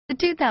The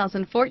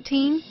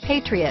 2014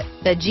 Patriot.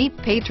 The Jeep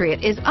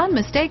Patriot is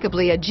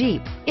unmistakably a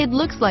Jeep. It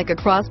looks like a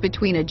cross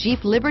between a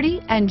Jeep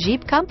Liberty and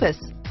Jeep Compass,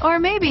 or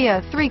maybe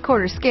a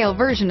 3/4 scale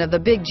version of the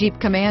big Jeep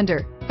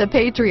Commander. The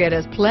Patriot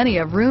has plenty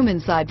of room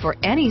inside for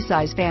any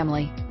size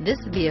family.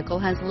 This vehicle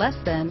has less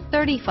than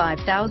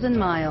 35,000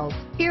 miles.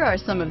 Here are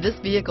some of this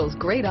vehicle's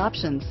great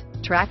options: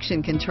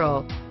 traction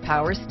control,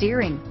 power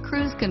steering,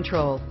 cruise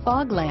control,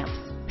 fog lamps,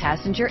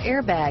 passenger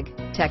airbag,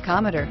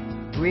 tachometer,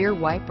 rear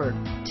wiper,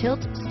 tilt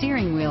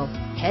steering wheel,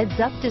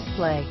 heads-up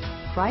display,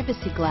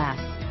 privacy glass.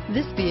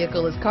 This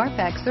vehicle is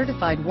Carfax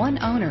certified one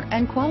owner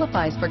and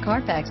qualifies for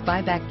Carfax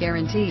buyback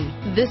guarantee.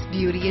 This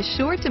beauty is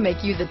sure to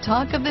make you the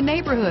talk of the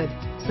neighborhood.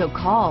 So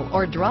call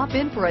or drop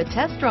in for a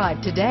test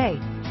drive today.